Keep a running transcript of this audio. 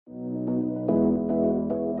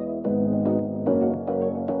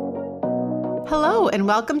Hello, and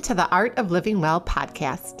welcome to the Art of Living Well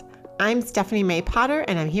podcast. I'm Stephanie Mae Potter,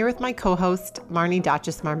 and I'm here with my co-host, Marnie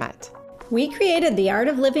Dotches-Marmette. We created the Art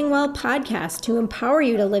of Living Well podcast to empower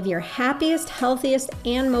you to live your happiest, healthiest,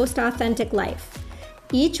 and most authentic life.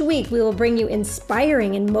 Each week, we will bring you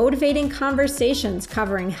inspiring and motivating conversations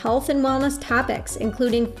covering health and wellness topics,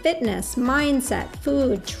 including fitness, mindset,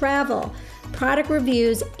 food, travel, product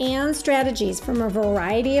reviews, and strategies from a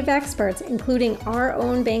variety of experts, including our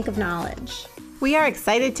own bank of knowledge. We are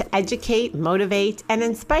excited to educate, motivate, and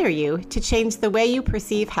inspire you to change the way you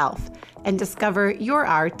perceive health and discover your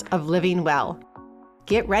art of living well.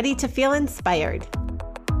 Get ready to feel inspired.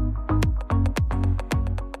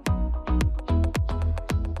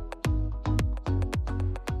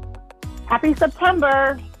 Happy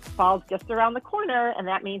September! Fall's just around the corner, and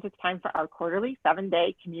that means it's time for our quarterly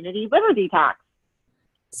 7-day community liver detox.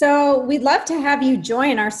 So we'd love to have you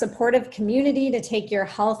join our supportive community to take your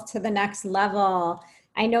health to the next level.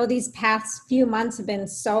 I know these past few months have been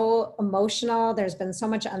so emotional. There's been so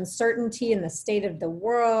much uncertainty in the state of the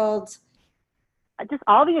world. Just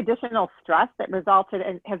all the additional stress that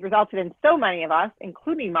has resulted in so many of us,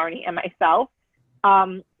 including Marnie and myself,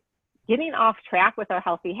 getting off track with our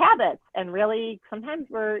healthy habits. And really, sometimes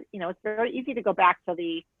it's very easy to go back to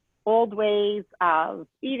the old ways of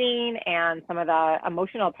eating and some of the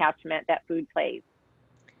emotional attachment that food plays.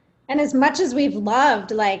 And as much as we've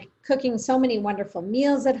loved cooking so many wonderful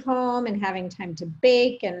meals at home and having time to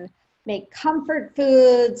bake and make comfort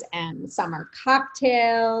foods and summer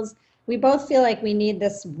cocktails, we both feel like we need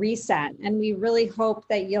this reset, and we really hope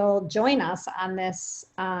that you'll join us on this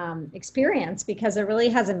experience because it really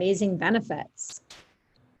has amazing benefits.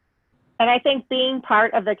 And I think being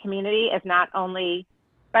part of the community is not only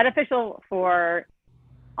beneficial for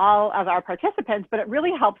all of our participants, but it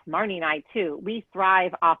really helps Marnie and I too. We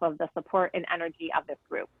thrive off of the support and energy of this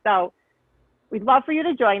group. So we'd love for you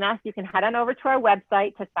to join us. You can head on over to our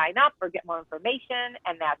website to sign up or get more information,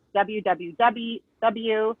 and that's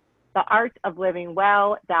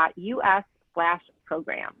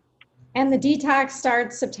www.theartoflivingwell.us/program. And the detox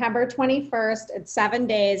starts September 21st. It's 7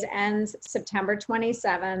 days, ends September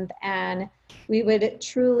 27th, and we would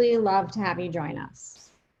truly love to have you join us.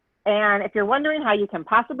 And if you're wondering how you can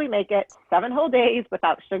possibly make it 7 whole days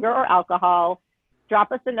without sugar or alcohol,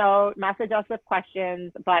 drop us a note, message us with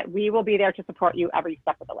questions, but we will be there to support you every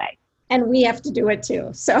step of the way. And we have to do it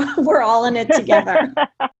too. So we're all in it together.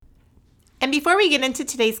 And before we get into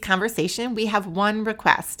today's conversation, we have one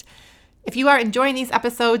request. If you are enjoying these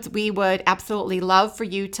episodes, we would absolutely love for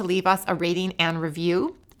you to leave us a rating and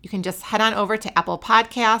review. You can just head on over to Apple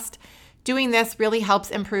Podcast. Doing this really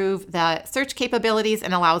helps improve the search capabilities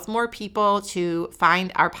and allows more people to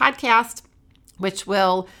find our podcast, which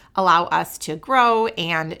will allow us to grow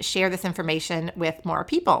and share this information with more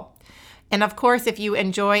people. And of course, if you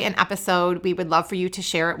enjoy an episode, we would love for you to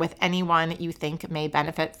share it with anyone you think may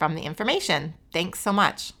benefit from the information. Thanks so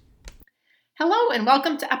much. Hello, and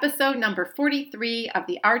welcome to episode number 43 of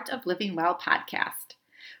the Art of Living Well podcast.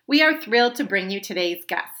 We are thrilled to bring you today's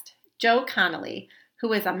guest, Joe Connelly,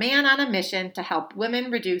 who is a man on a mission to help women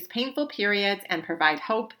reduce painful periods and provide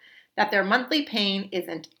hope that their monthly pain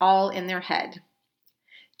isn't all in their head.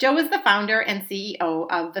 Joe is the founder and CEO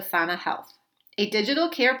of Vasana Health, a digital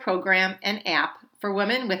care program and app for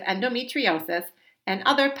women with endometriosis and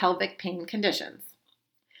other pelvic pain conditions.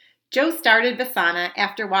 Joe started Vasana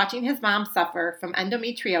after watching his mom suffer from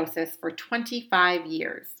endometriosis for 25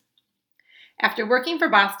 years. After working for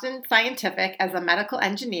Boston Scientific as a medical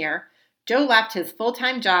engineer, Joe left his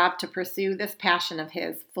full-time job to pursue this passion of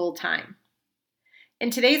his full-time.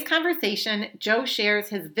 In today's conversation, Joe shares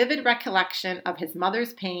his vivid recollection of his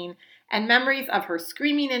mother's pain and memories of her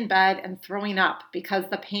screaming in bed and throwing up because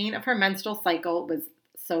the pain of her menstrual cycle was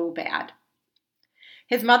so bad.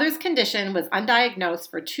 His mother's condition was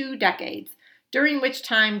undiagnosed for 2 decades, during which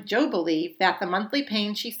time Joe believed that the monthly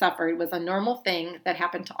pain she suffered was a normal thing that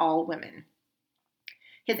happened to all women.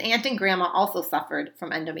 His aunt and grandma also suffered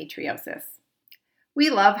from endometriosis.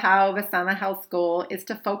 We love how Vasana Health's goal is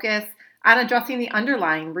to focus on addressing the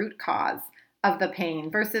underlying root cause of the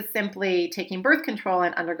pain versus simply taking birth control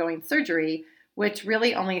and undergoing surgery, which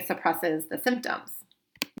really only suppresses the symptoms.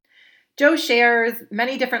 Joe shares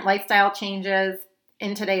many different lifestyle changes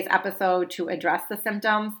in today's episode to address the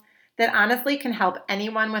symptoms that honestly can help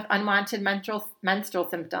anyone with unwanted menstrual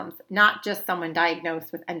symptoms, not just someone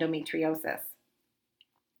diagnosed with endometriosis.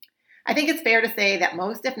 I think it's fair to say that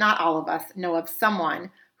most, if not all of us, know of someone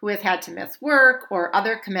who has had to miss work or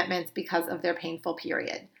other commitments because of their painful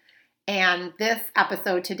period. And this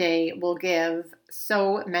episode today will give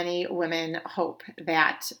so many women hope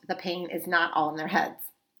that the pain is not all in their heads.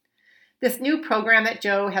 This new program that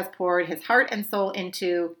Joe has poured his heart and soul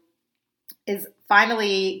into is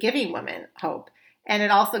finally giving women hope. And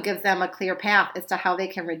it also gives them a clear path as to how they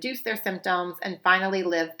can reduce their symptoms and finally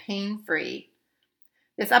live pain-free.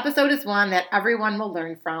 This episode is one that everyone will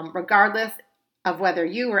learn from, regardless of whether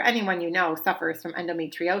you or anyone you know suffers from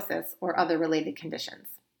endometriosis or other related conditions.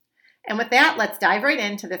 And with that, let's dive right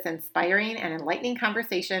into this inspiring and enlightening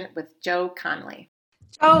conversation with Joe Connelly.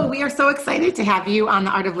 Joe, we are so excited to have you on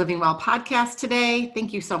the Art of Living Well podcast today.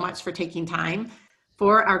 Thank you so much for taking time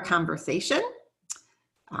for our conversation.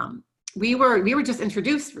 We were just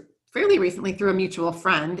introduced fairly recently through a mutual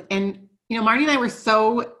friend, and Marty and I were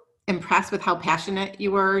so impressed with how passionate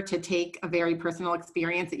you were to take a very personal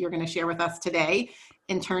experience that you're going to share with us today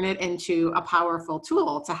and turn it into a powerful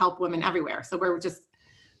tool to help women everywhere. So we're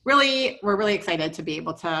really excited to be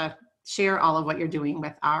able to share all of what you're doing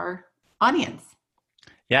with our audience.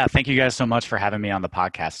 Yeah, thank you guys so much for having me on the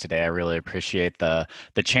podcast today. I really appreciate the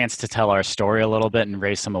chance to tell our story a little bit and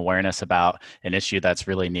raise some awareness about an issue that's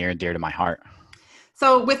really near and dear to my heart.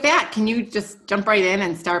 So with that, can you just jump right in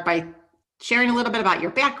and start by sharing a little bit about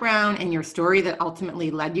your background and your story that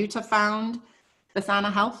ultimately led you to found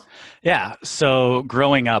Vasana Health? Yeah. So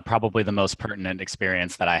growing up, probably the most pertinent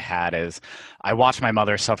experience that I had is I watched my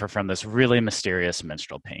mother suffer from this really mysterious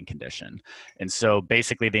menstrual pain condition. And so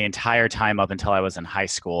basically the entire time up until I was in high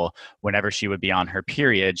school, whenever she would be on her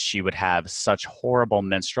period, she would have such horrible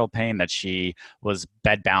menstrual pain that she was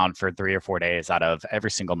bedbound for 3 or 4 days out of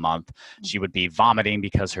every single month. She would be vomiting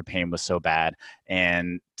because her pain was so bad.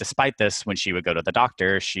 And despite this, when she would go to the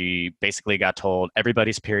doctor, she basically got told,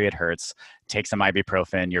 everybody's period hurts, take some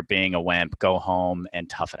ibuprofen, you're being a wimp, go home and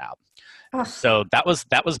tough it out. Oh. So that was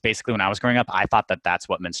basically when I was growing up. I thought that that's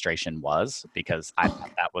what menstruation was because I thought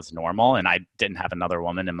that was normal, and I didn't have another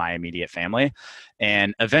woman in my immediate family.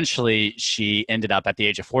 And eventually she ended up at the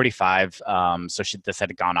age of 45. This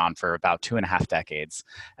had gone on for about 2.5 decades.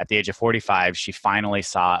 At the age of 45, she finally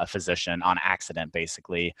saw a physician on accident,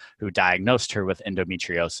 basically, who diagnosed her with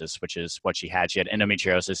endometriosis, which is what she had. She had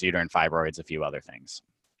endometriosis, uterine fibroids, a few other things.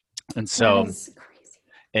 And so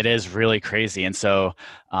it is really crazy. And so,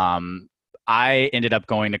 I ended up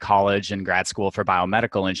going to college and grad school for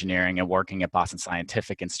biomedical engineering and working at Boston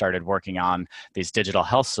Scientific and started working on these digital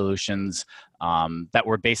health solutions that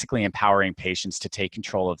were basically empowering patients to take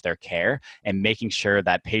control of their care and making sure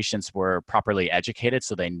that patients were properly educated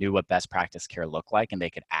so they knew what best practice care looked like and they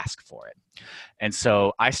could ask for it. And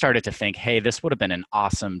so I started to think, hey, this would have been an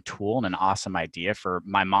awesome tool and an awesome idea for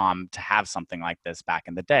my mom to have something like this back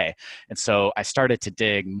in the day. And so I started to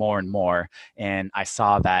dig more and more, and I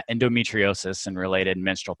saw that endometriosis and related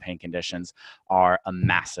menstrual pain conditions are a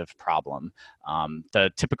massive problem.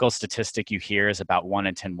 The typical statistic you hear is about 1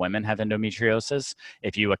 in 10 women have endometriosis.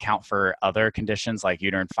 If you account for other conditions like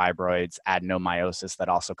uterine fibroids, adenomyosis that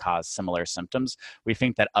also cause similar symptoms, we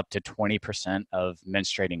think that up to 20% of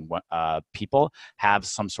menstruating people have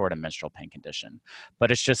some sort of menstrual pain condition.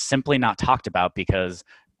 But it's just simply not talked about because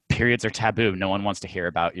periods are taboo. No one wants to hear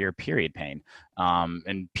about your period pain.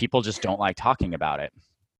 And people just don't like talking about it.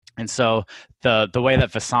 And so the way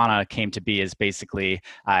that Vasana came to be is basically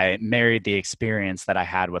I married the experience that I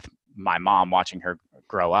had with my mom watching her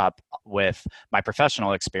grow up with my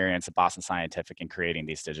professional experience at Boston Scientific in creating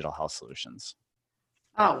these digital health solutions.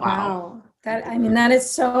 Oh, wow. That is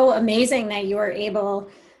so amazing that you were able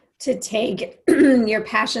to take your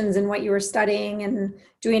passions and what you were studying and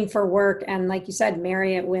doing for work and, like you said,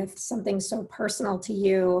 marry it with something so personal to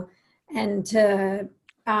you and to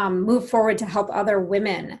move forward to help other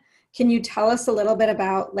women. Can you tell us a little bit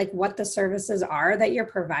about what the services are that you're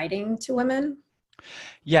providing to women?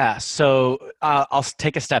 Yeah, so I'll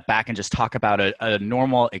take a step back and just talk about a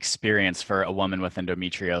normal experience for a woman with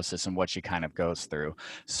endometriosis and what she kind of goes through.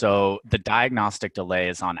 So the diagnostic delay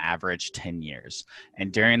is on average 10 years.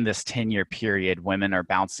 And during this 10-year period, women are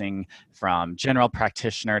bouncing from general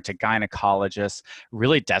practitioner to gynecologist,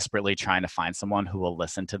 really desperately trying to find someone who will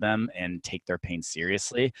listen to them and take their pain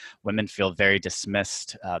seriously. Women feel very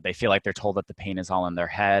dismissed. They feel like they're told that the pain is all in their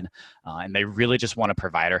head, and they really just want a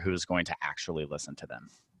provider who's going to actually listen to them.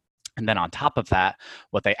 And then on top of that,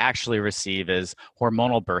 what they actually receive is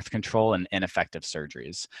hormonal birth control and ineffective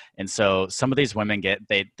surgeries. And so some of these women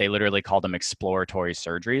they literally call them exploratory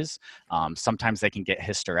surgeries. Sometimes they can get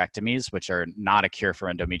hysterectomies, which are not a cure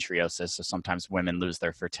for endometriosis. So sometimes women lose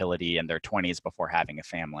their fertility in their 20s before having a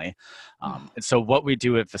family. And so what we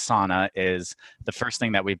do at Vasana is the first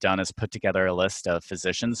thing that we've done is put together a list of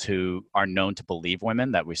physicians who are known to believe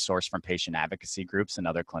women that we source from patient advocacy groups and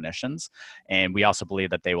other clinicians. And we also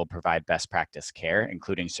believe that they will provide provide best practice care,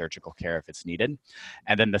 including surgical care if it's needed.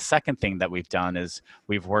 And then the second thing that we've done is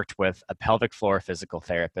we've worked with a pelvic floor physical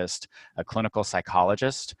therapist, a clinical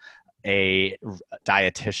psychologist, a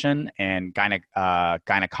dietitian, and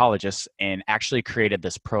gynecologist, and actually created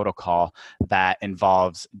this protocol that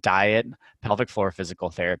involves diet, pelvic floor physical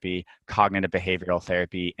therapy, cognitive behavioral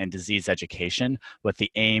therapy, and disease education, with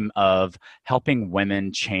the aim of helping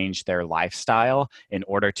women change their lifestyle in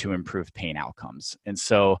order to improve pain outcomes. And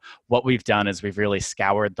so what we've done is we've really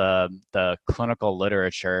scoured the clinical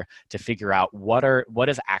literature to figure out what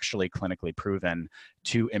is actually clinically proven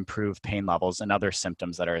to improve pain levels and other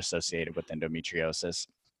symptoms that are associated with endometriosis,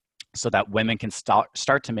 so that women can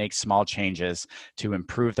start to make small changes to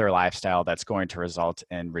improve their lifestyle that's going to result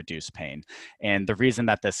in reduced pain. And the reason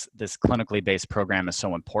that this clinically based program is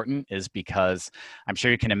so important is because I'm sure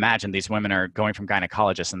you can imagine these women are going from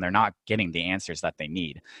gynecologists and they're not getting the answers that they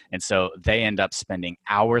need. And so they end up spending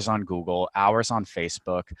hours on Google, hours on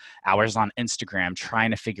Facebook, hours on Instagram,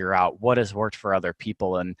 trying to figure out what has worked for other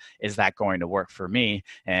people and is that going to work for me?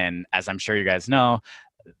 And as I'm sure you guys know,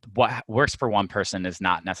 what works for one person is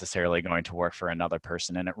not necessarily going to work for another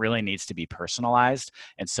person, and it really needs to be personalized.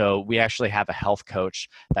 And so we actually have a health coach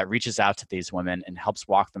that reaches out to these women and helps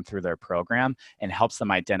walk them through their program and helps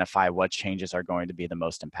them identify what changes are going to be the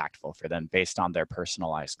most impactful for them based on their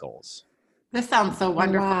personalized goals. This sounds so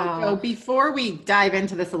wonderful. Wow. So before we dive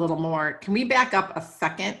into this a little more, can we back up a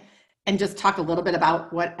second and just talk a little bit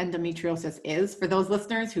about what endometriosis is for those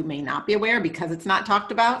listeners who may not be aware because it's not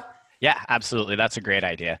talked about? Yeah, absolutely. That's a great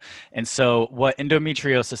idea. And so what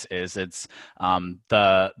endometriosis is, it's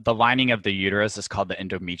the lining of the uterus is called the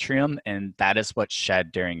endometrium, and that is what's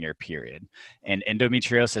shed during your period. And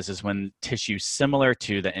endometriosis is when tissue similar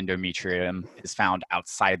to the endometrium is found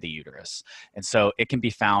outside the uterus. And so it can be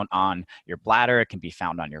found on your bladder, it can be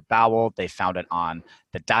found on your bowel, they found it on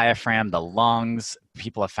the diaphragm, the lungs.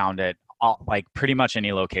 People have found it like pretty much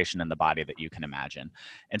any location in the body that you can imagine.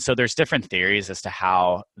 And so there's different theories as to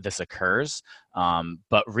how this occurs.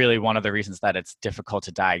 But really one of the reasons that it's difficult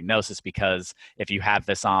to diagnose is because if you have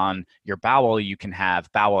this on your bowel, you can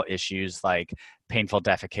have bowel issues like painful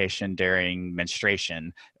defecation during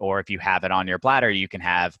menstruation, or if you have it on your bladder, you can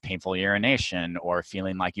have painful urination or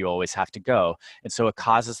feeling like you always have to go. And so it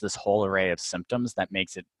causes this whole array of symptoms that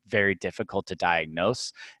makes it very difficult to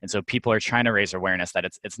diagnose. And so people are trying to raise awareness that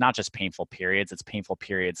it's not just painful periods, it's painful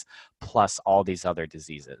periods plus all these other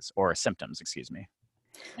diseases or symptoms, excuse me.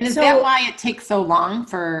 And is that why it takes so long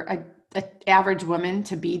for an average woman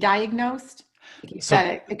to be diagnosed? Like you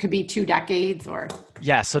said, it could be 2 decades or...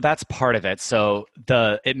 Yeah, so that's part of it. So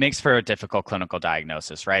it makes for a difficult clinical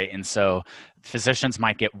diagnosis, right? And so physicians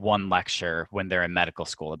might get one lecture when they're in medical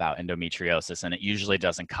school about endometriosis, and it usually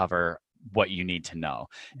doesn't cover what you need to know.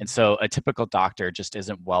 And so a typical doctor just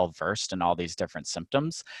isn't well versed in all these different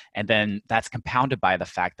symptoms. And then that's compounded by the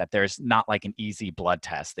fact that there's not like an easy blood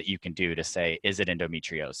test that you can do to say, is it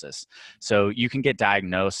endometriosis? So you can get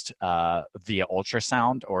diagnosed via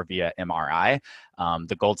ultrasound or via MRI.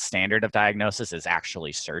 The gold standard of diagnosis is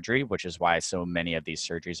actually surgery, which is why so many of these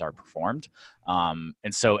surgeries are performed. And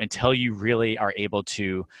so until you really are able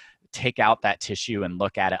to take out that tissue and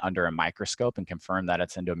look at it under a microscope and confirm that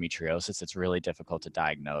it's endometriosis, it's really difficult to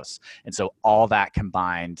diagnose. And so all that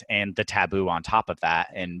combined, and the taboo on top of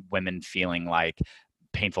that, and women feeling like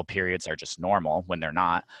painful periods are just normal when they're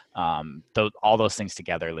not, all those things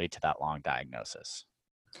together lead to that long diagnosis.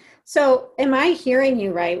 So am I hearing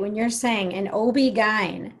you right when you're saying an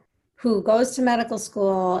OB-GYN who goes to medical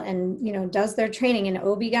school and, does their training in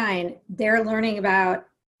OB-GYN, they're learning about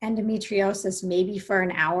endometriosis maybe for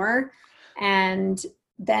an hour, and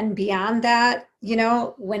then beyond that,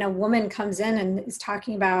 when a woman comes in and is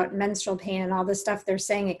talking about menstrual pain and all this stuff, they're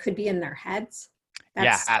saying it could be in their heads?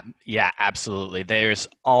 Yeah, absolutely. There's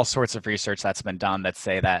all sorts of research that's been done that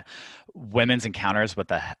say that women's encounters with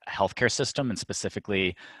the healthcare system, and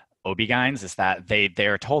specifically OB-GYNs, is that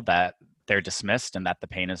they're told that they're dismissed and that the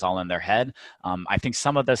pain is all in their head. I think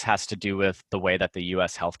some of this has to do with the way that the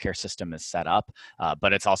US healthcare system is set up,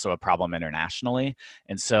 but it's also a problem internationally.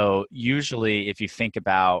 And so usually if you think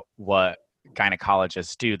about what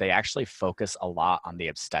gynecologists do, they actually focus a lot on the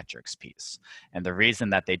obstetrics piece. And the reason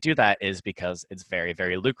that they do that is because it's very,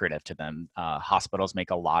 very lucrative to them. Hospitals make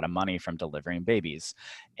a lot of money from delivering babies.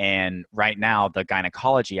 And right now, the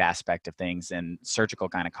gynecology aspect of things in surgical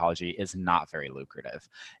gynecology is not very lucrative.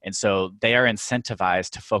 And so they are incentivized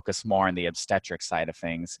to focus more on the obstetric side of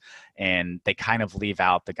things. And they kind of leave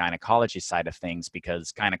out the gynecology side of things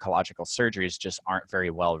because gynecological surgeries just aren't very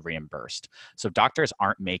well reimbursed. So doctors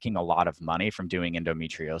aren't making a lot of money money from doing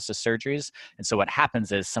endometriosis surgeries. And so what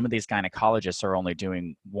happens is some of these gynecologists are only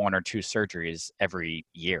doing 1 or 2 surgeries every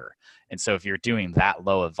year. And so if you're doing that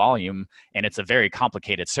low of volume, and it's a very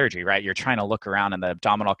complicated surgery, right? You're trying to look around in the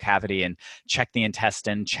abdominal cavity and check the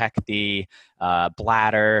intestine, check the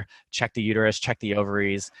bladder, check the uterus, check the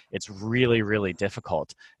ovaries. It's really, really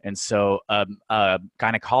difficult. And so a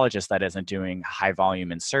gynecologist that isn't doing high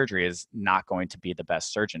volume in surgery is not going to be the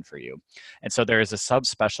best surgeon for you. And so there is a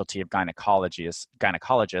subspecialty of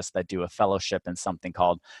gynecologists that do a fellowship in something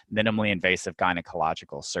called minimally invasive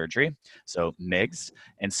gynecological surgery, so MIGS.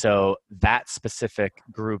 And so that specific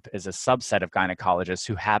group is a subset of gynecologists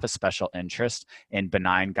who have a special interest in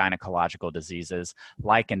benign gynecological diseases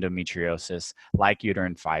like endometriosis, like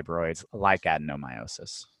uterine fibroids, like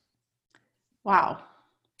adenomyosis. Wow.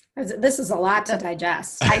 This is a lot to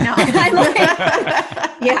digest. I know. I'm like,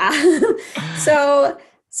 yeah. So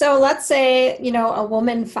let's say, a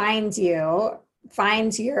woman finds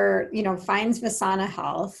finds Visana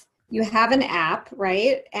Health. You have an app,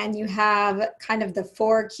 right? And you have kind of the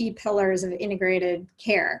 4 key pillars of integrated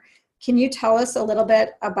care. Can you tell us a little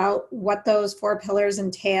bit about what those 4 pillars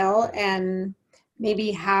entail and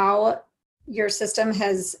maybe how your system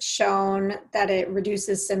has shown that it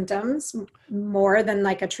reduces symptoms more than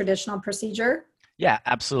like a traditional procedure? Yeah,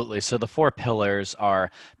 absolutely. So the 4 pillars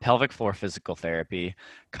are pelvic floor physical therapy,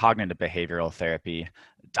 cognitive behavioral therapy,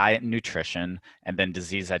 diet and nutrition, and then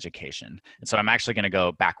disease education. And so I'm actually going to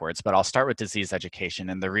go backwards, but I'll start with disease education.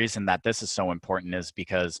 And the reason that this is so important is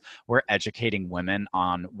because we're educating women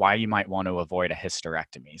on why you might want to avoid a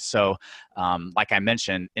hysterectomy. So like I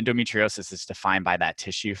mentioned, endometriosis is defined by that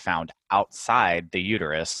tissue found outside the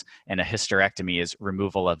uterus, and a hysterectomy is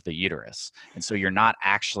removal of the uterus. And so you're not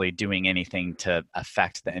actually doing anything to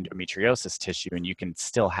affect the endometriosis tissue, and you can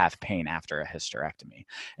still have pain after a hysterectomy.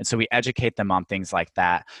 And so we educate them on things like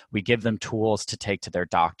that. We give them tools to take to their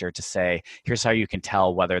doctor to say, here's how you can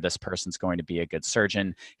tell whether this person's going to be a good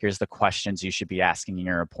surgeon. Here's the questions you should be asking in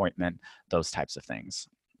your appointment, those types of things.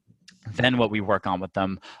 Then what we work on with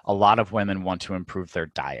them, a lot of women want to improve their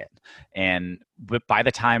diet. And by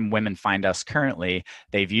the time women find us currently,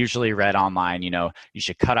 they've usually read online, you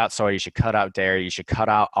should cut out soy, you should cut out dairy, you should cut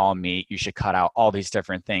out all meat, you should cut out all these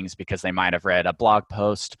different things because they might have read a blog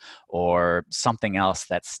post or something else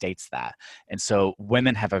that states that. And so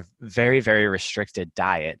women have a very, very restricted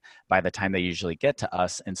diet by the time they usually get to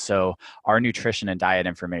us. And so our nutrition and diet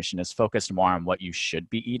information is focused more on what you should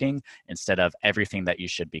be eating instead of everything that you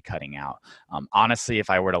should be cutting out. Honestly, if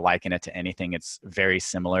I were to liken it to anything, it's very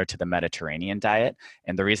similar to the Mediterranean diet.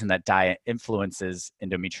 And the reason that diet influences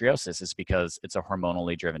endometriosis is because it's a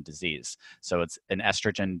hormonally driven disease. So it's an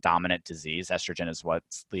estrogen dominant disease. Estrogen is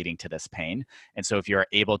what's leading to this pain. And so if you're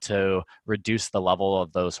able to reduce the level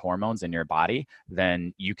of those hormones in your body,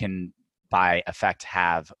 then you can, by effect,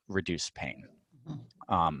 have reduced pain.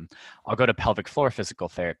 I'll go to pelvic floor physical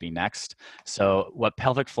therapy next. So what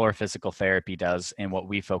pelvic floor physical therapy does and what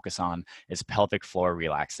we focus on is pelvic floor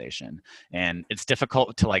relaxation. And it's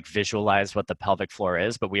difficult to visualize what the pelvic floor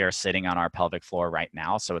is, but we are sitting on our pelvic floor right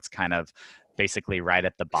now. So it's kind of basically right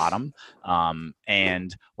at the bottom.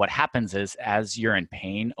 And what happens is as you're in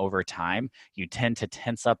pain over time, you tend to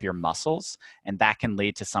tense up your muscles, and that can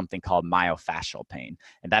lead to something called myofascial pain.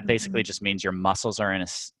 And that basically just means your muscles are in a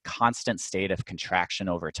constant state of contraction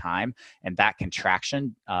over time. And that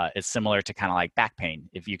contraction is similar to kind of like back pain.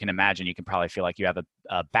 If you can imagine, you can probably feel like you have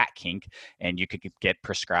a back kink, and you could get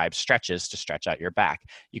prescribed stretches to stretch out your back.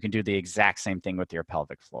 You can do the exact same thing with your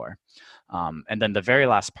pelvic floor. And then the very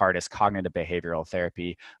last part is cognitive behavioral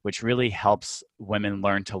therapy, which really helps women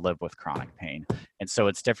learn to live with chronic pain. And so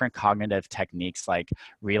it's different cognitive techniques like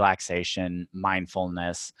relaxation,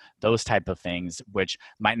 mindfulness, those type of things, which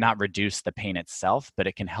might not reduce the pain itself, but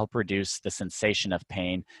it can help reduce the sensation of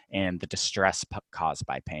pain and the distress caused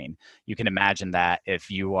by pain. You can imagine that if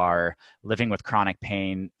you are living with chronic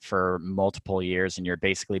pain for multiple years and you're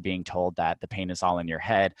basically being told that the pain is all in your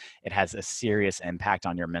head, it has a serious impact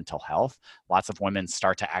on your mental health. Lots of women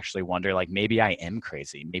start to actually wonder, maybe I am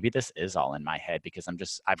crazy. Maybe this is all in my head because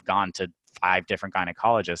I've gone to 5 different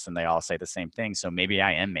gynecologists and they all say the same thing. So maybe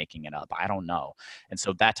I am making it up. I don't know. And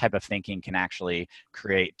so that type of thinking can actually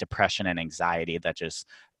create depression and anxiety that just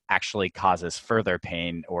actually causes further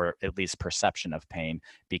pain, or at least perception of pain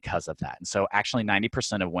because of that. And so actually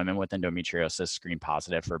 90% of women with endometriosis screen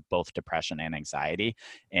positive for both depression and anxiety.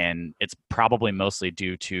 And it's probably mostly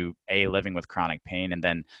due to living with chronic pain and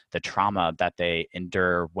then the trauma that they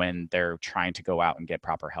endure when they're trying to go out and get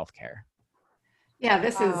proper health care. Yeah,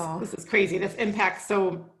 this is crazy. This impacts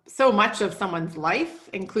so much of someone's life,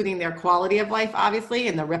 including their quality of life, obviously,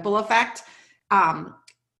 and the ripple effect.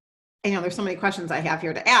 there's so many questions I have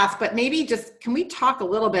here to ask, but maybe just, can we talk a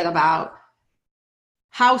little bit about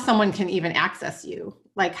how someone can even access you?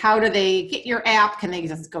 Like, how do they get your app? Can they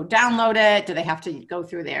just go download it? Do they have to go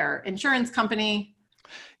through their insurance company?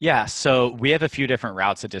 Yeah, so we have a few different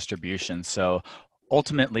routes of distribution. So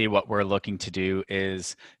ultimately, what we're looking to do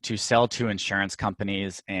is to sell to insurance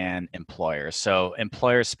companies and employers. So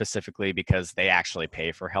employers specifically because they actually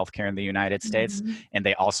pay for healthcare in the United States, and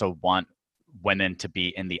they also want women to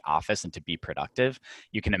be in the office and to be productive.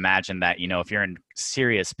 You can imagine that, if you're in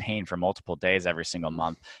serious pain for multiple days every single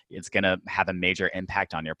month, it's going to have a major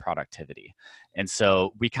impact on your productivity. And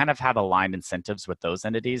so we kind of have aligned incentives with those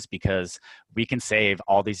entities because we can save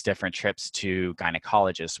all these different trips to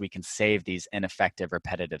gynecologists. We can save these ineffective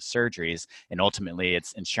repetitive surgeries. And ultimately,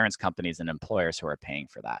 it's insurance companies and employers who are paying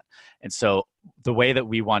for that. And so the way that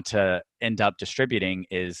we want to end up distributing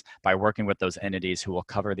is by working with those entities who will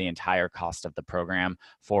cover the entire cost of the program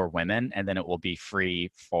for women, and then it will be free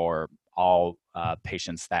for all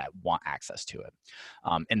patients that want access to it.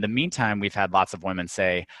 In the meantime, we've had lots of women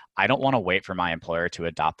say, I don't want to wait for my employer to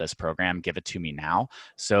adopt this program, give it to me now.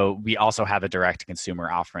 So we also have a direct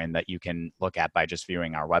consumer offering that you can look at by just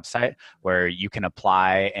viewing our website, where you can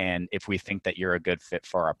apply, and if we think that you're a good fit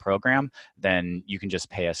for our program, then you can just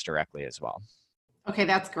pay us directly as well. Okay,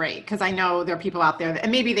 that's great, because I know there are people out there that,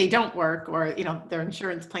 and maybe they don't work, or their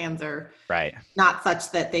insurance plans are right, not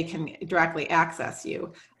such that they can directly access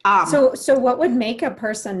you. So what would make a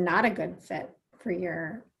person not a good fit for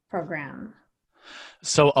your program?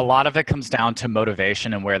 So a lot of it comes down to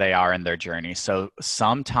motivation and where they are in their journey. So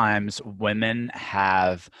sometimes women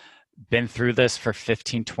have been through this for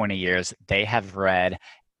 15, 20 years. They have read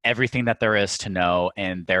everything that there is to know,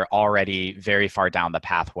 and they're already very far down the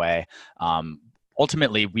pathway.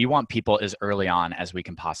 Ultimately, we want people as early on as we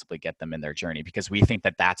can possibly get them in their journey, because we think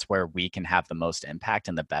that that's where we can have the most impact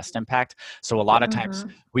and the best impact. So a lot of times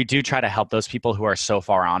we do try to help those people who are so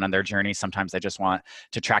far on their journey. Sometimes they just want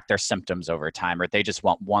to track their symptoms over time, or they just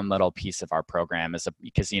want one little piece of our program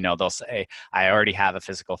because they'll say, I already have a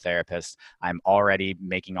physical therapist. I'm already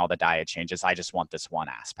making all the diet changes. I just want this one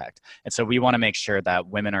aspect. And so we want to make sure that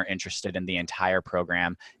women are interested in the entire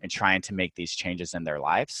program and trying to make these changes in their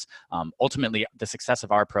lives. Ultimately, the success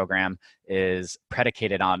of our program is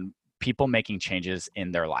predicated on people making changes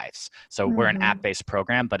in their lives. So we're an app-based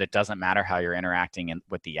program, but it doesn't matter how you're interacting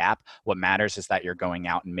with the app. What matters is that you're going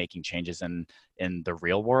out and making changes in the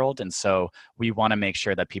real world. And so we want to make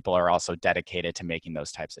sure that people are also dedicated to making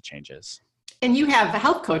those types of changes. And you have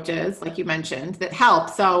health coaches, like you mentioned, that help.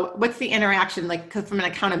 So what's the interaction, like, 'cause from an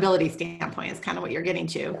accountability standpoint is kind of what you're getting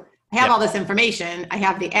to. I have all this information, I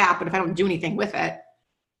have the app, but if I don't do anything with it,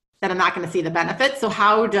 then I'm not going to see the benefits. So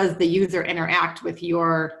how does the user interact with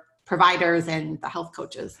your providers and the health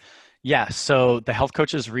coaches? Yeah, so the health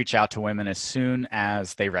coaches reach out to women as soon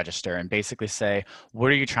as they register and basically say, what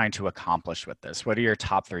are you trying to accomplish with this? What are your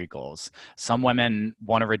top 3 goals? Some women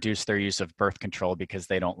want to reduce their use of birth control because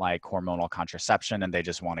they don't like hormonal contraception and they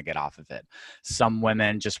just want to get off of it. Some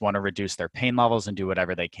women just want to reduce their pain levels and do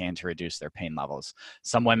whatever they can to reduce their pain levels.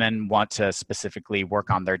 Some women want to specifically work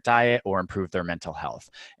on their diet or improve their mental health.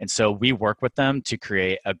 And so we work with them to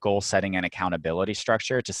create a goal setting and accountability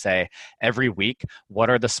structure to say, every week, what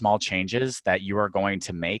are the small changes that you are going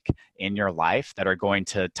to make in your life that are going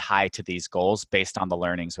to tie to these goals based on the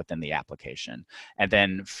learnings within the application. And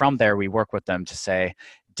then from there, we work with them to say,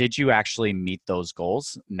 did you actually meet those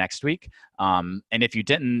goals next week? And if you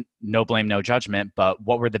didn't, no blame, no judgment, but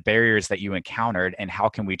what were the barriers that you encountered, and how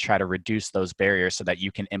can we try to reduce those barriers so that you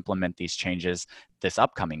can implement these changes this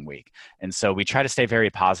upcoming week? And so we try to stay very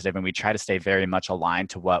positive, and we try to stay very much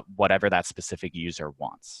aligned to whatever that specific user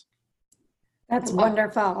wants. That's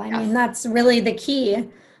wonderful. I mean, that's really the key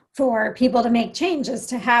for people to make changes,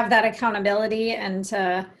 to have that accountability and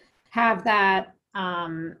to have that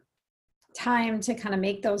time to kind of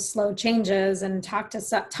make those slow changes and talk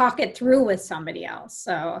it through with somebody else.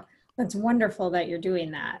 So that's wonderful that you're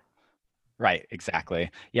doing that. Right, exactly.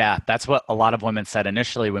 Yeah, that's what a lot of women said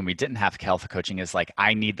initially when we didn't have health coaching is like,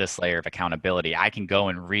 I need this layer of accountability. I can go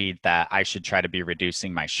and read that I should try to be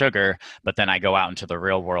reducing my sugar, but then I go out into the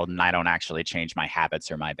real world and I don't actually change my habits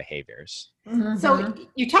or my behaviors. So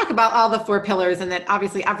you talk about all the 4 pillars, and that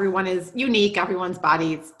obviously everyone is unique, everyone's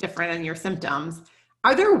body is different, and your symptoms.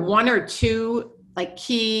 Are there 1 or 2 like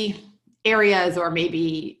key areas or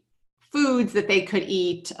maybe foods that they could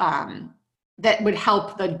eat that would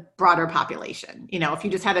help the broader population? If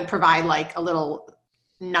you just had to provide like a little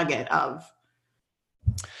nugget of.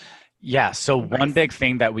 Yeah, so one advice? big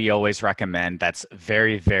thing that we always recommend that's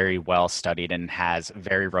very, very well studied and has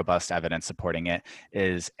very robust evidence supporting it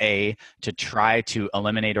is to try to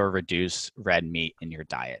eliminate or reduce red meat in your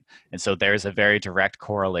diet. And so there's a very direct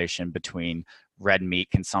correlation between red meat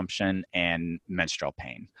consumption and menstrual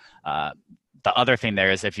pain. Uh, the other thing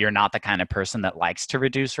there is if you're not the kind of person that likes to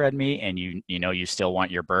reduce red meat and you still want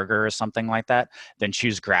your burger or something like that, then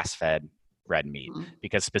choose grass-fed red meat, Mhm.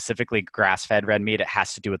 because specifically grass-fed red meat, it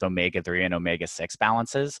has to do with omega-3 and omega-6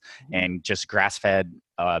 balances, and just grass-fed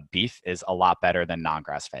beef is a lot better than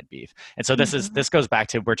non-grass-fed beef. And so this goes back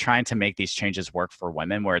to, we're trying to make these changes work for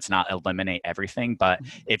women, where it's not eliminate everything, but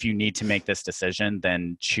if you need to make this decision,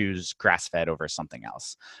 then choose grass-fed over something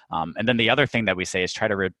else. And then the other thing that we say is try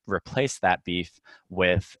to replace that beef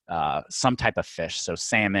with some type of fish, so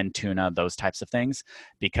salmon, tuna, those types of things,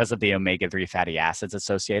 because of the omega-3 fatty acids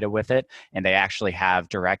associated with it, and they actually have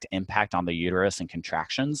direct impact on the uterus and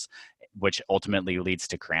contractions, which ultimately leads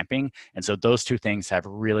to cramping. And so those two things have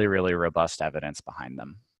really, really robust evidence behind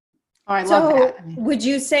them. Oh, I love So that. would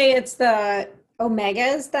you say it's the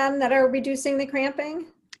omegas then that are reducing the cramping?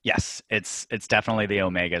 Yes, it's definitely the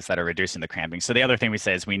omegas that are reducing the cramping. So the other thing we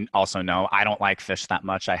say is, we also know I don't like fish that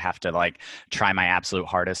much. I have to try my absolute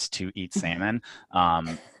hardest to eat salmon.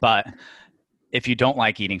 But if you don't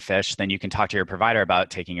like eating fish, then you can talk to your provider about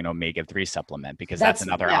taking an omega-3 supplement, because that's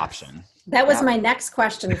another Yes. option. That was Yep. my next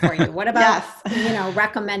question for you. What about, Yes.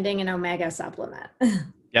 recommending an omega supplement?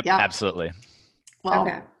 Yep, Yep. absolutely. Well,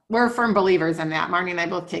 Okay. we're firm believers in that. Marnie and I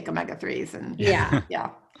both take omega-3s, and Yeah.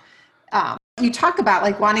 yeah. You talk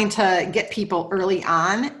about wanting to get people early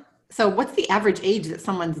on. So what's the average age that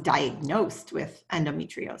someone's diagnosed with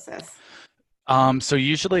endometriosis? So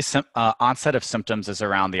usually onset of symptoms is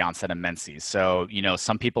around the onset of menses. So,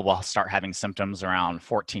 some people will start having symptoms around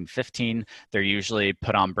 14, 15. They're usually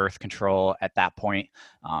put on birth control at that point.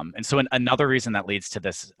 And so another reason that leads to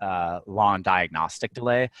this long diagnostic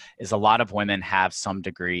delay is a lot of women have some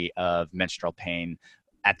degree of menstrual pain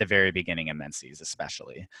at the very beginning of menses,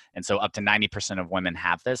 especially. And so up to 90% of women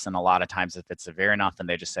have this. And a lot of times, if it's severe enough, then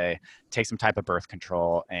they just say, take some type of birth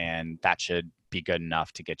control, and that should be good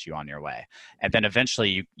enough to get you on your way. And then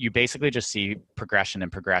eventually you basically just see progression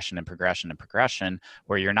and progression and progression and progression,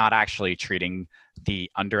 where you're not actually treating the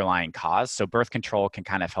underlying cause. So birth control can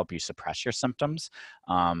kind of help you suppress your symptoms.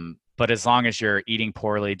 But as long as you're eating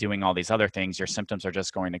poorly, doing all these other things, your symptoms are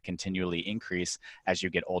just going to continually increase as you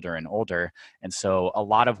get older and older. And so a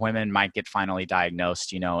lot of women might get finally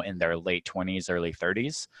diagnosed, in their late 20s, early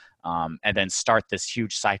 30s, and then start this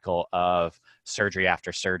huge cycle of surgery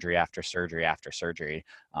after surgery after surgery after surgery.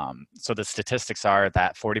 So the statistics are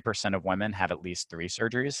that 40% of women have at least 3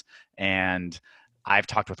 surgeries. And I've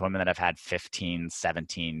talked with women that have had 15,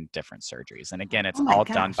 17 different surgeries. And again, it's Oh my all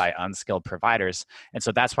done gosh. by unskilled providers. And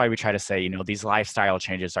so that's why we try to say, these lifestyle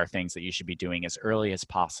changes are things that you should be doing as early as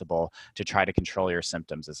possible to try to control your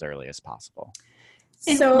symptoms as early as possible.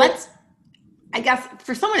 And So I guess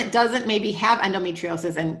for someone that doesn't maybe have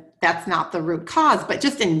endometriosis, and that's not the root cause, but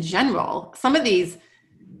just in general, some of these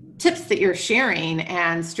tips that you're sharing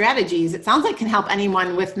and strategies, it sounds like can help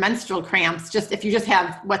anyone with menstrual cramps. Just if you just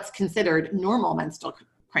have what's considered normal menstrual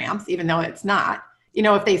cramps, even though it's not,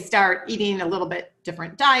 if they start eating a little bit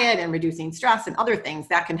different diet and reducing stress and other things,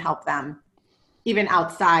 that can help them even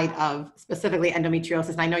outside of specifically endometriosis.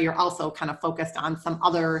 And I know you're also kind of focused on some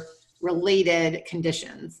other related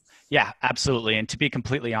conditions. Yeah, absolutely. And to be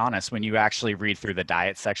completely honest, when you actually read through the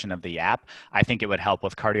diet section of the app, I think it would help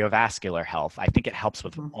with cardiovascular health. I think it helps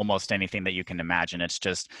with almost anything that you can imagine. It's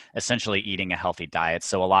just essentially eating a healthy diet.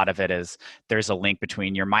 So a lot of it is, there's a link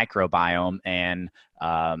between your microbiome and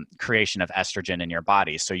creation of estrogen in your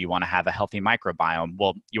body. So you want to have a healthy microbiome.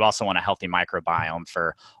 Well, you also want a healthy microbiome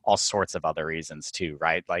for all sorts of other reasons too,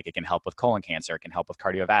 right? Like it can help with colon cancer, it can help with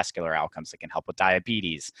cardiovascular outcomes, it can help with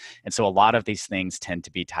diabetes. And so a lot of these things tend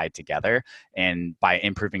to be tied together. And by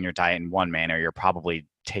improving your diet in one manner, you're probably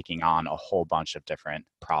taking on a whole bunch of different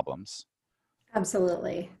problems.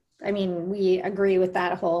 absolutely. I mean, we agree with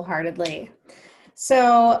that wholeheartedly.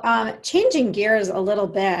 So changing gears a little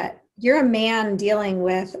bit, you're a man dealing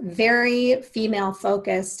with very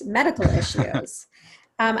female-focused medical issues.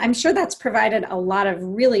 I'm sure that's provided a lot of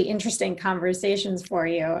really interesting conversations for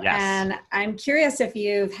you. Yes. And I'm curious if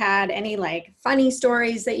you've had any funny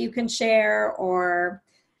stories that you can share, or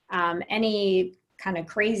any kind of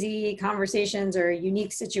crazy conversations or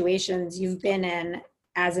unique situations you've been in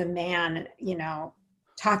as a man,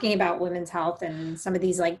 talking about women's health and some of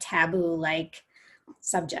these taboo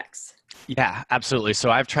subjects. Yeah, absolutely.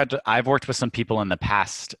 So I've worked with some people in the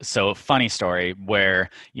past. So funny story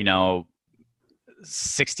where,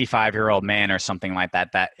 65-year-old man or something like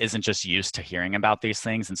that that isn't just used to hearing about these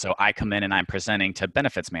things. And so I come in and I'm presenting to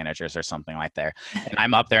benefits managers or something like that. And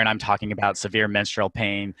I'm up there and I'm talking about severe menstrual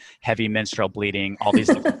pain, heavy menstrual bleeding, all these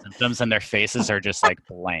different symptoms, and their faces are just like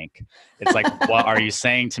blank. It's like, what are you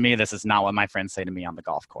saying to me? This is not what my friends say to me on the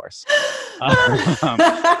golf course.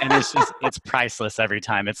 And it's priceless every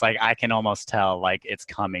time. It's like, I can almost tell like it's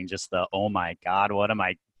coming, just the, oh my God, what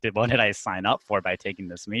did I sign up for by taking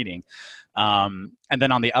this meeting? And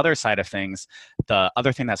then on the other side of things, the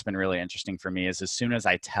other thing that's been really interesting for me is as soon as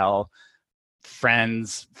I tell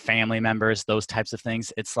friends, family members, those types of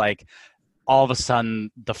things, it's like all of a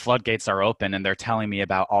sudden the floodgates are open and they're telling me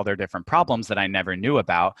about all their different problems that I never knew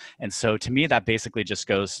about. And so to me, that basically just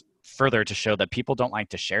goes further to show that people don't like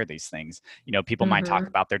to share these things. You know, people might talk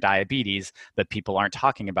about their diabetes, but people aren't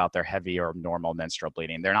talking about their heavy or normal menstrual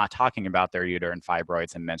bleeding. They're not talking about their uterine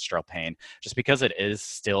fibroids and menstrual pain just because it is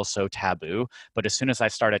still so taboo. But as soon as I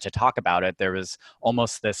started to talk about it, there was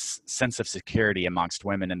almost this sense of security amongst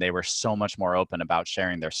women, and they were so much more open about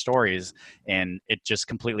sharing their stories. And it just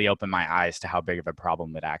completely opened my eyes to how big of a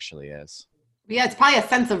problem it actually is. Yeah, it's probably a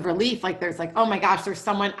sense of relief. Like there's like, oh my gosh, there's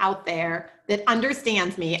someone out there that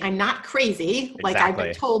understands me. I'm not crazy, like I've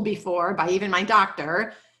been told before by even my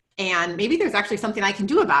doctor. And maybe there's actually something I can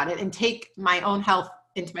do about it and take my own health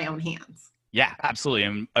into my own hands. Yeah, absolutely.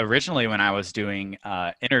 And originally when I was doing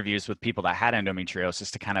interviews with people that had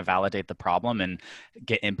endometriosis to kind of validate the problem and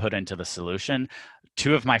get input into the solution,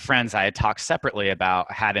 two of my friends I had talked separately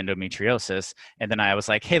about had endometriosis. And then I was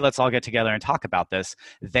like, hey, let's all get together and talk about this.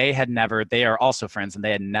 They are also friends, and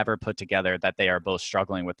they had never put together that they are both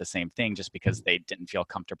struggling with the same thing just because they didn't feel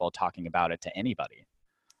comfortable talking about it to anybody.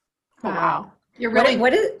 Wow. You're really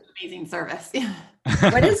amazing service.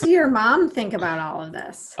 What does your mom think about all of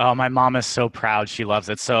this? Oh, my mom is so proud. She loves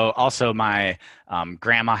it. So also my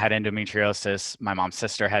grandma had endometriosis. My mom's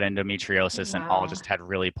sister had endometriosis. Wow. And all just had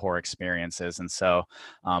really poor experiences. And so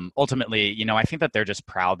ultimately, you know, I think that they're just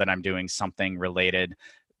proud that I'm doing something related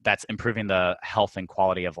that's improving the health and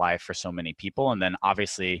quality of life for so many people. And then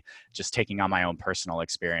obviously just taking on my own personal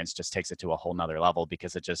experience just takes it to a whole nother level,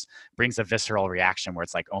 because it just brings a visceral reaction where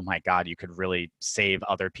it's like, oh my God, you could really save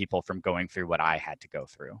other people from going through what I had to go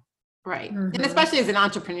through. Right. And especially as an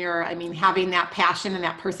entrepreneur, I mean, having that passion and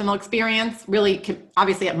that personal experience really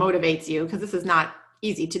obviously it motivates you, because this is not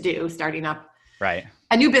easy to do, starting up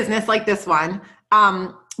a new business like this one.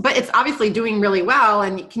 But it's obviously doing really well.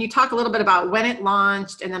 And can you talk a little bit about when it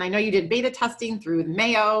launched? And then I know you did beta testing through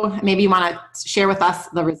Mayo. Maybe you want to share with us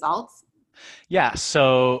the results. Yeah,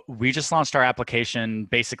 so we just launched our application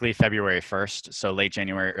basically February 1st, so late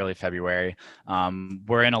January, early February.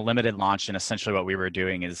 We're in a limited launch, and essentially what we were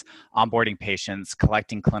doing is onboarding patients,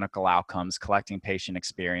 collecting clinical outcomes, collecting patient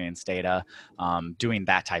experience data, doing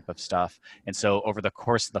that type of stuff. And so over the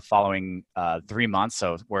course of the following 3 months,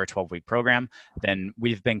 so we're a 12-week program, then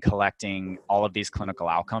we've been collecting all of these clinical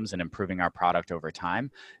outcomes and improving our product over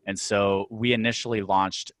time. And so we initially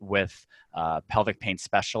launched with pelvic pain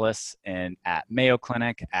specialists at Mayo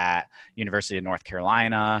Clinic, at University of North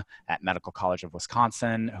Carolina, at Medical College of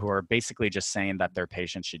Wisconsin, who are basically just saying that their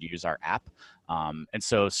patients should use our app. And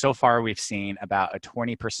so far we've seen about a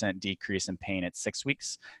 20% decrease in pain at 6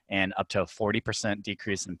 weeks and up to a 40%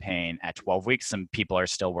 decrease in pain at 12 weeks. Some people are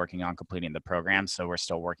still working on completing the program, so we're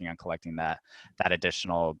still working on collecting that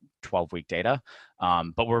additional 12-week data.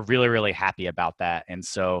 But we're really, really happy about that. And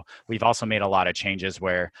so we've also made a lot of changes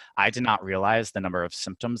where I did not realize the number of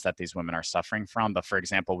symptoms that these women are suffering from. But for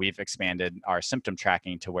example, we've expanded our symptom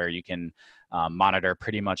tracking to where you can monitor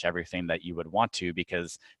pretty much everything that you would want to,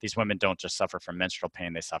 because these women don't just suffer from menstrual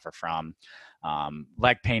pain, they suffer from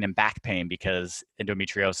leg pain and back pain, because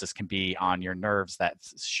endometriosis can be on your nerves that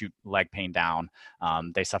shoot leg pain down.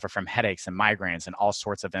 They suffer from headaches and migraines and all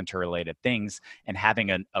sorts of interrelated things. And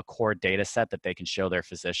having a core data set that they can show their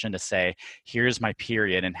physician to say, here's my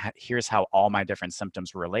period and here's how all my different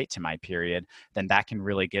symptoms relate to my period, then that can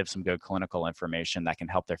really give some good clinical information that can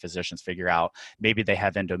help their physicians figure out maybe they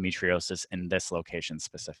have endometriosis in this location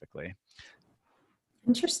specifically.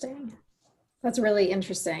 Interesting. That's really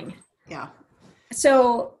interesting. Yeah.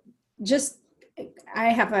 So I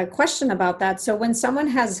have a question about that. So when someone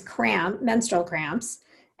has menstrual cramps,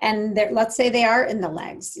 and let's say they are in the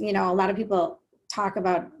legs, you know, a lot of people talk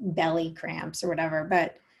about belly cramps or whatever,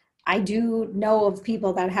 but I do know of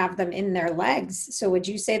people that have them in their legs. So would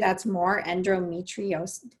you say that's more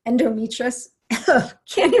endometriosis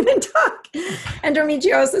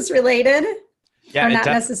related? Yeah, or not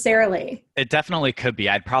necessarily? it definitely could be.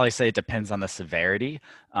 I'd probably say it depends on the severity.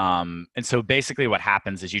 And so basically what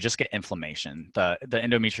happens is you just get inflammation. The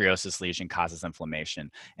endometriosis lesion causes inflammation.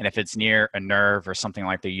 And if it's near a nerve or something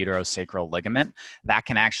like the uterosacral ligament, that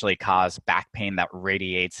can actually cause back pain that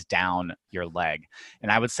radiates down your leg.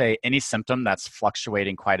 And I would say any symptom that's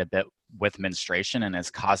fluctuating quite a bit with menstruation and is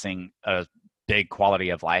causing a big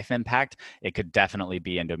quality of life impact, it could definitely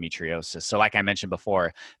be endometriosis. So like I mentioned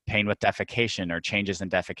before, pain with defecation or changes in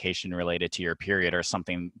defecation related to your period or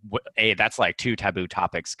something, that's like two taboo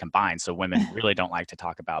topics combined. So women really don't like to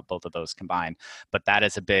talk about both of those combined, but that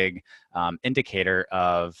is a big indicator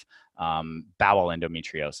of bowel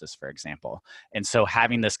endometriosis, for example. And so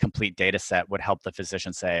having this complete data set would help the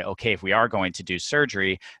physician say, okay, if we are going to do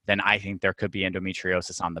surgery, then I think there could be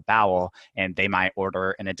endometriosis on the bowel, and they might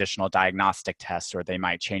order an additional diagnostic test, or they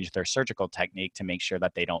might change their surgical technique to make sure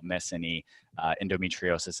that they don't miss any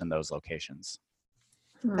endometriosis in those locations.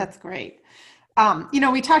 That's great.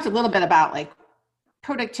 We talked a little bit about like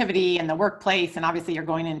productivity in the workplace, and obviously you're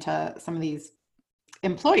going into some of these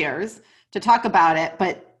employers to talk about it,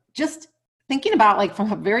 but just thinking about like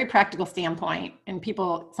from a very practical standpoint, and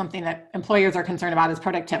something that employers are concerned about is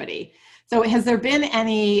productivity. So has there been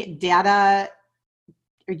any data,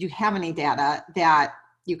 or do you have any data that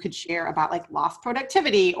you could share about like lost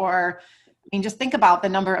productivity? Or just think about the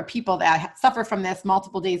number of people that suffer from this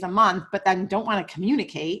multiple days a month, but then don't want to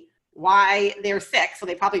communicate why they're sick. So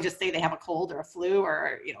they probably just say they have a cold or a flu,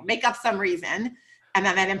 or make up some reason, and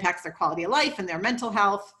then that impacts their quality of life and their mental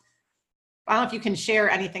health. I don't know if you can share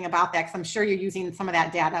anything about that, because I'm sure you're using some of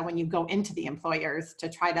that data when you go into the employers to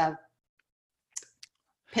try to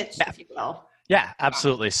pitch, if you will. Yeah,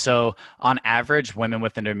 absolutely. So on average, women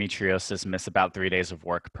with endometriosis miss about 3 days of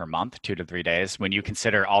work per month, 2 to 3 days, when you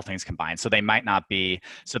consider all things combined. So they might not be,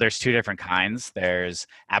 so there's two different kinds. There's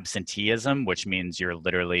absenteeism, which means you're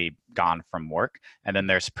literally gone from work. And then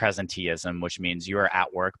there's presenteeism, which means you are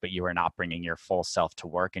at work, but you are not bringing your full self to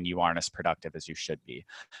work and you aren't as productive as you should be.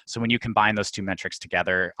 So when you combine those two metrics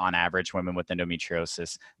together, on average, women with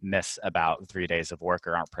endometriosis miss about 3 days of work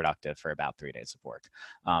or aren't productive for about 3 days of work.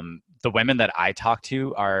 The women that I talk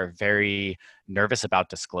to are very nervous about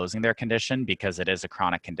disclosing their condition because it is a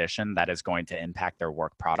chronic condition that is going to impact their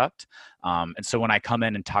work product. And so when I come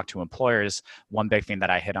in and talk to employers, one big thing that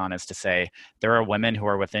I hit on is to say, there are women who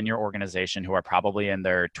are within your organization who are probably in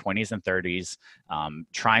their 20s and 30s,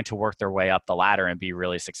 trying to work their way up the ladder and be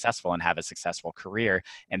really successful and have a successful career.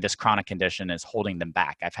 And this chronic condition is holding them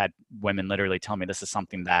back. I've had women literally tell me this is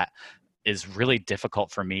something that is really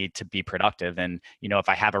difficult for me to be productive. And, if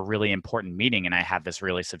I have a really important meeting and I have this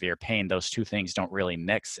really severe pain, those two things don't really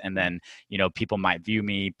mix. And then, people might view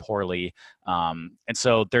me poorly. And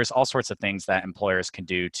so there's all sorts of things that employers can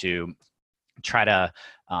do to try to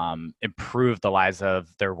improve the lives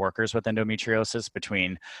of their workers with endometriosis,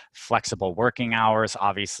 between flexible working hours.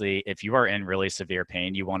 Obviously, if you are in really severe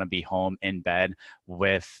pain, you want to be home in bed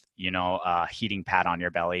with, a heating pad on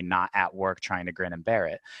your belly, not at work trying to grin and bear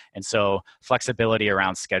it. And so flexibility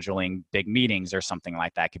around scheduling big meetings or something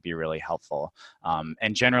like that could be really helpful.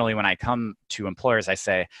 And generally, when I come to employers, I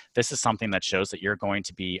say, this is something that shows that you're going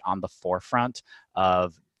to be on the forefront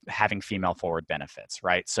of having female forward benefits,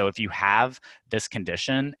 right? So if you have this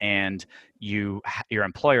condition and your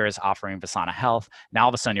employer is offering Vasana Health, now all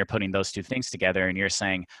of a sudden you're putting those two things together and you're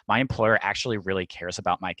saying, my employer actually really cares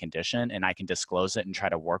about my condition and I can disclose it and try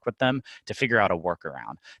to work with them to figure out a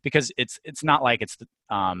workaround. Because it's not like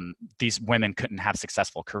these women couldn't have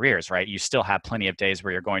successful careers, right? You still have plenty of days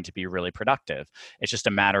where you're going to be really productive. It's just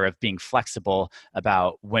a matter of being flexible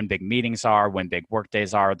about when big meetings are, when big work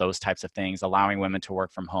days are, those types of things, allowing women to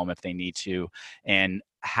work from home if they need to. And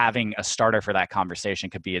having a starter for that conversation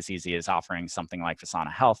could be as easy as offering something like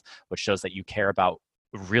Vasana Health, which shows that you care about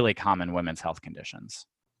really common women's health conditions.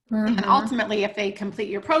 Mm-hmm. And ultimately, if they complete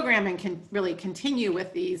your program and can really continue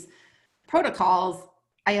with these protocols,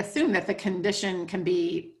 I assume that the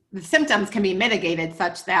symptoms can be mitigated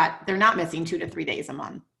such that they're not missing 2 to 3 days a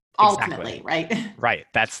month. Ultimately, exactly. Right.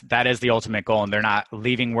 That is the ultimate goal. And they're not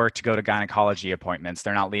leaving work to go to gynecology appointments.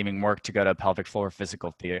 They're not leaving work to go to pelvic floor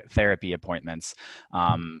physical therapy appointments.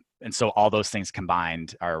 And so all those things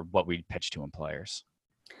combined are what we pitch to employers.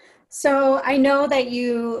 So I know that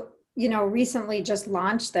you recently just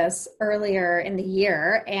launched this earlier in the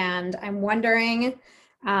year, and I'm wondering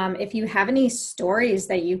if you have any stories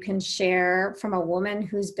that you can share from a woman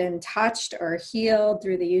who's been touched or healed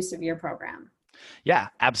through the use of your program. Yeah,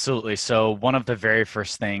 absolutely. So one of the very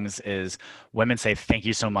first things is women say, "Thank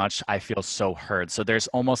you so much. I feel so heard." So there's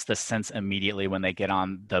almost this sense immediately when they get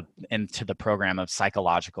on the into the program of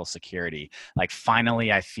psychological security. Like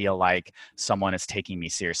finally, I feel like someone is taking me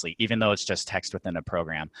seriously, even though it's just text within a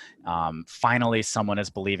program. Finally, someone is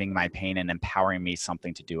believing my pain and empowering me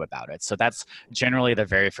something to do about it. So that's generally the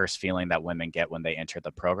very first feeling that women get when they enter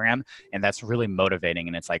the program, and that's really motivating.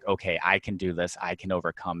 And it's like, okay, I can do this. I can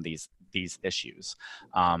overcome these issues.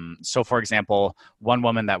 So, for example, one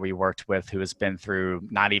woman that we worked with who has been through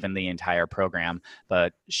not even the entire program,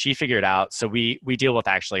 but she figured out. So we deal with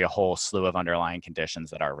actually a whole slew of underlying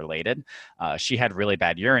conditions that are related. She had really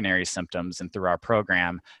bad urinary symptoms, and through our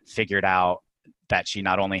program, figured out that she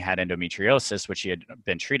not only had endometriosis, which she had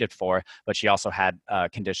been treated for, but she also had a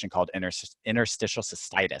condition called interstitial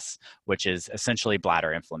cystitis, which is essentially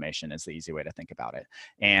bladder inflammation, is the easy way to think about it.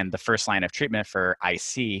 And the first line of treatment for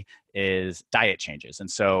IC is diet changes. And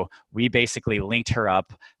so we basically linked her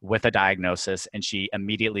up with a diagnosis, and she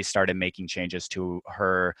immediately started making changes to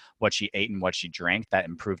her, what she ate and what she drank, that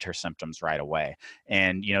improved her symptoms right away.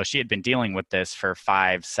 And, she had been dealing with this for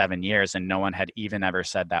 5-7 years, and no one had even ever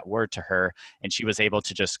said that word to her. And she was able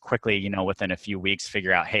to just quickly, within a few weeks,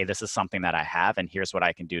 figure out, hey, this is something that I have, and here's what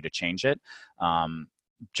I can do to change it.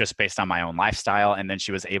 Just based on my own lifestyle. And then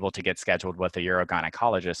she was able to get scheduled with a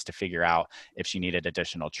urogynecologist to figure out if she needed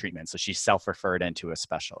additional treatment. So she self-referred into a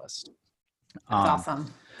specialist. That's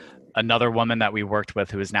awesome. Another woman that we worked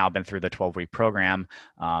with who has now been through the 12-week program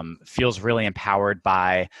feels really empowered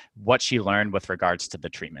by what she learned with regards to the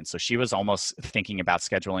treatment. So she was almost thinking about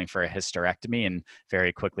scheduling for a hysterectomy and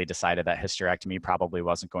very quickly decided that hysterectomy probably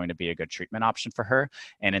wasn't going to be a good treatment option for her.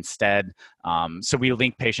 And instead, so we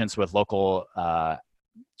link patients with local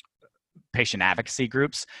patient advocacy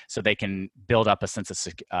groups so they can build up a sense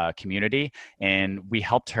of community. And we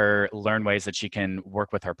helped her learn ways that she can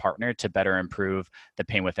work with her partner to better improve the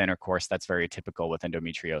pain with intercourse that's very typical with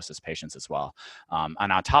endometriosis patients as well. And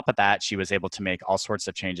on top of that, she was able to make all sorts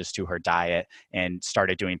of changes to her diet and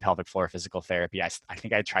started doing pelvic floor physical therapy. I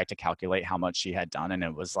think I tried to calculate how much she had done, and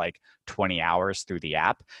it was like 20 hours through the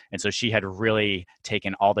app. And so she had really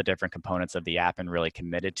taken all the different components of the app and really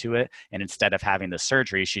committed to it. And instead of having the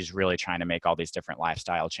surgery, she's really trying to make all these different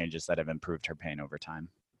lifestyle changes that have improved her pain over time.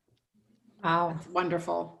 Wow, that's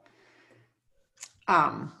wonderful.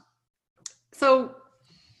 So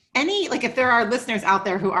if there are listeners out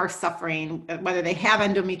there who are suffering, whether they have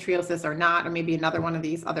endometriosis or not, or maybe another one of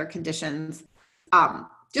these other conditions,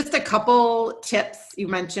 just a couple tips. You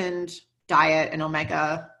mentioned diet and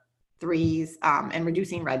omega-3s and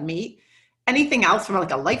reducing red meat. Anything else from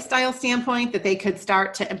a lifestyle standpoint that they could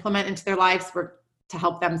start to implement into their lives to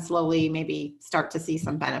help them slowly maybe start to see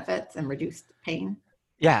some benefits and reduce pain?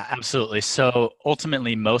 Yeah, absolutely. So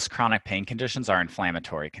ultimately, most chronic pain conditions are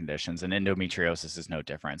inflammatory conditions, and endometriosis is no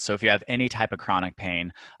different. So if you have any type of chronic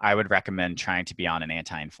pain, I would recommend trying to be on an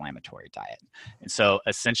anti-inflammatory diet. And so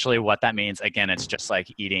essentially what that means, again, it's just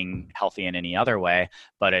like eating healthy in any other way,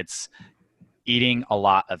 but it's eating a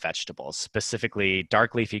lot of vegetables, specifically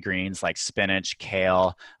dark leafy greens like spinach,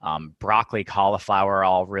 kale, broccoli, cauliflower are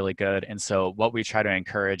all really good. And so what we try to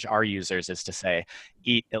encourage our users is to say,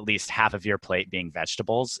 eat at least half of your plate being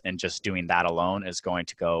vegetables, and just doing that alone is going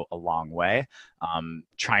to go a long way.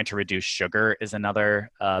 Trying to reduce sugar is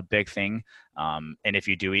another big thing. And if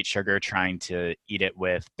you do eat sugar, trying to eat it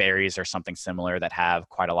with berries or something similar that have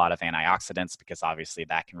quite a lot of antioxidants, because obviously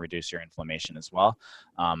that can reduce your inflammation as well.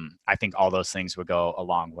 I think all those things would go a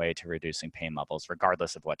long way to reducing pain levels,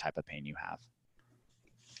 regardless of what type of pain you have.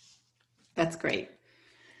 That's great.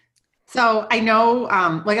 So I know,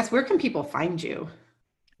 I guess, where can people find you?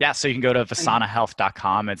 Yeah, so you can go to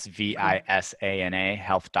visanahealth.com. It's VISANA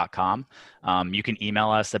health.com. You can email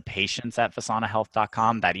us at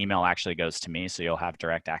patients@visanahealth.com. That email actually goes to me, so you'll have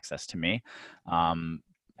direct access to me.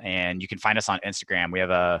 And you can find us on Instagram. We have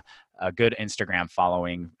a good Instagram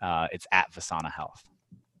following. It's @visanahealth.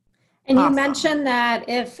 And you mentioned that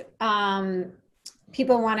if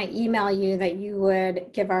people want to email you, that you would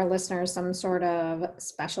give our listeners some sort of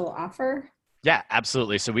special offer. Yeah,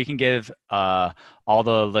 absolutely. So we can give all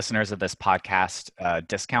the listeners of this podcast a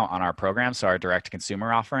discount on our program, so our direct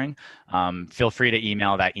consumer offering. Feel free to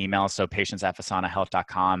email that email, so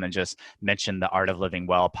patients@visanahealth.com, and just mention the Art of Living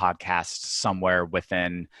Well podcast somewhere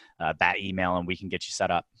within that email, and we can get you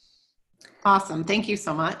set up. Awesome. Thank you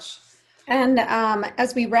so much. And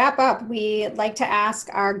as we wrap up, we like to ask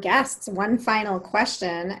our guests one final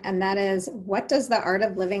question, and that is, what does the Art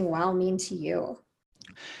of Living Well mean to you?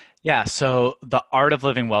 Yeah, so the art of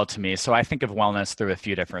living well to me, so I think of wellness through a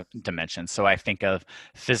few different dimensions. So I think of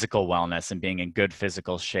physical wellness and being in good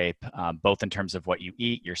physical shape, both in terms of what you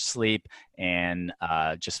eat, your sleep, and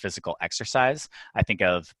just physical exercise. I think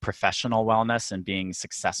of professional wellness and being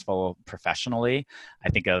successful professionally. I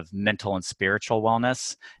think of mental and spiritual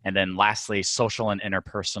wellness. And then lastly, social and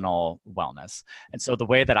interpersonal wellness. And so the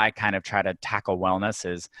way that I kind of try to tackle wellness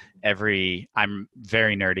is I'm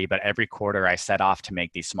very nerdy, but every quarter I set off to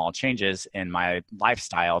make these small changes in my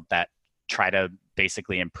lifestyle that try to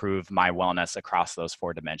basically improve my wellness across those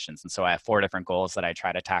 4 dimensions. And so I have 4 different goals that I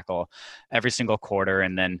try to tackle every single quarter,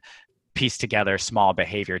 and then piece together small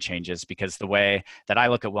behavior changes, because the way that I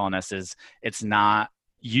look at wellness is it's not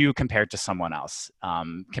you compared to someone else.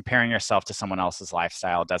 Comparing yourself to someone else's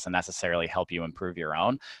lifestyle doesn't necessarily help you improve your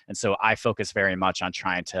own. And so I focus very much on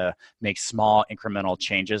trying to make small incremental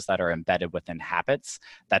changes that are embedded within habits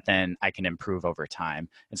that then I can improve over time.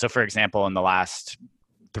 And so, for example, in the last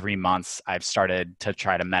 3 months, I've started to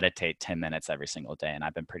try to meditate 10 minutes every single day. And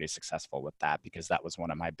I've been pretty successful with that because that was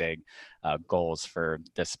one of my big goals for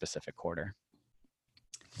this specific quarter.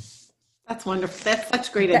 That's wonderful. That's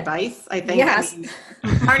such great advice. I think, Yes.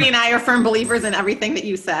 Marnie and I are firm believers in everything that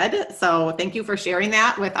you said. So thank you for sharing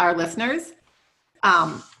that with our listeners.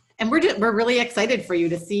 And we're really excited for you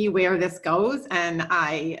to see where this goes. And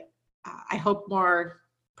I hope more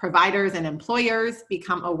providers and employers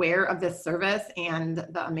become aware of this service and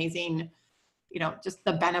the amazing, just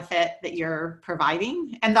the benefit that you're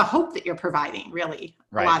providing and the hope that you're providing, really.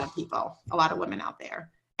 Right. A lot of people, a lot of women out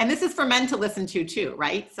there. And this is for men to listen to too,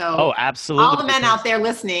 right? So absolutely. All the men out there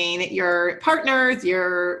listening, your partners,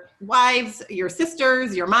 your wives, your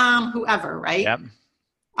sisters, your mom, whoever, right? Yep.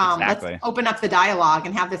 Exactly. Let's open up the dialogue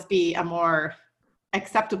and have this be a more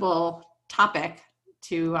acceptable topic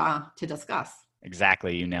to discuss.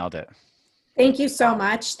 Exactly. You nailed it. Thank you so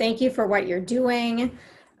much. Thank you for what you're doing.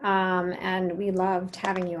 And we loved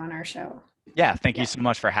having you on our show. Yeah. Thank you so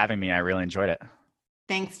much for having me. I really enjoyed it.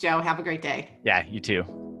 Thanks, Joe. Have a great day. Yeah, you too.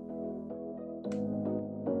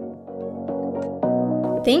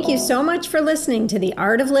 Thank you so much for listening to the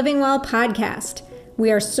Art of Living Well podcast.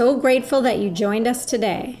 We are so grateful that you joined us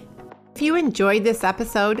today. If you enjoyed this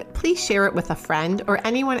episode, please share it with a friend or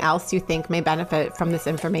anyone else you think may benefit from this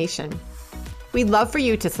information. We'd love for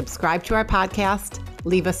you to subscribe to our podcast,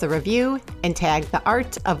 leave us a review, and tag the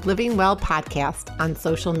Art of Living Well podcast on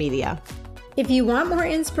social media. If you want more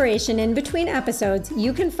inspiration in between episodes,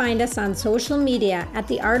 you can find us on social media at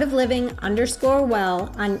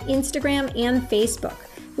theartofliving_well on Instagram and Facebook,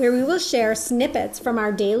 where we will share snippets from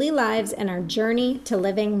our daily lives and our journey to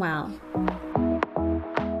living well.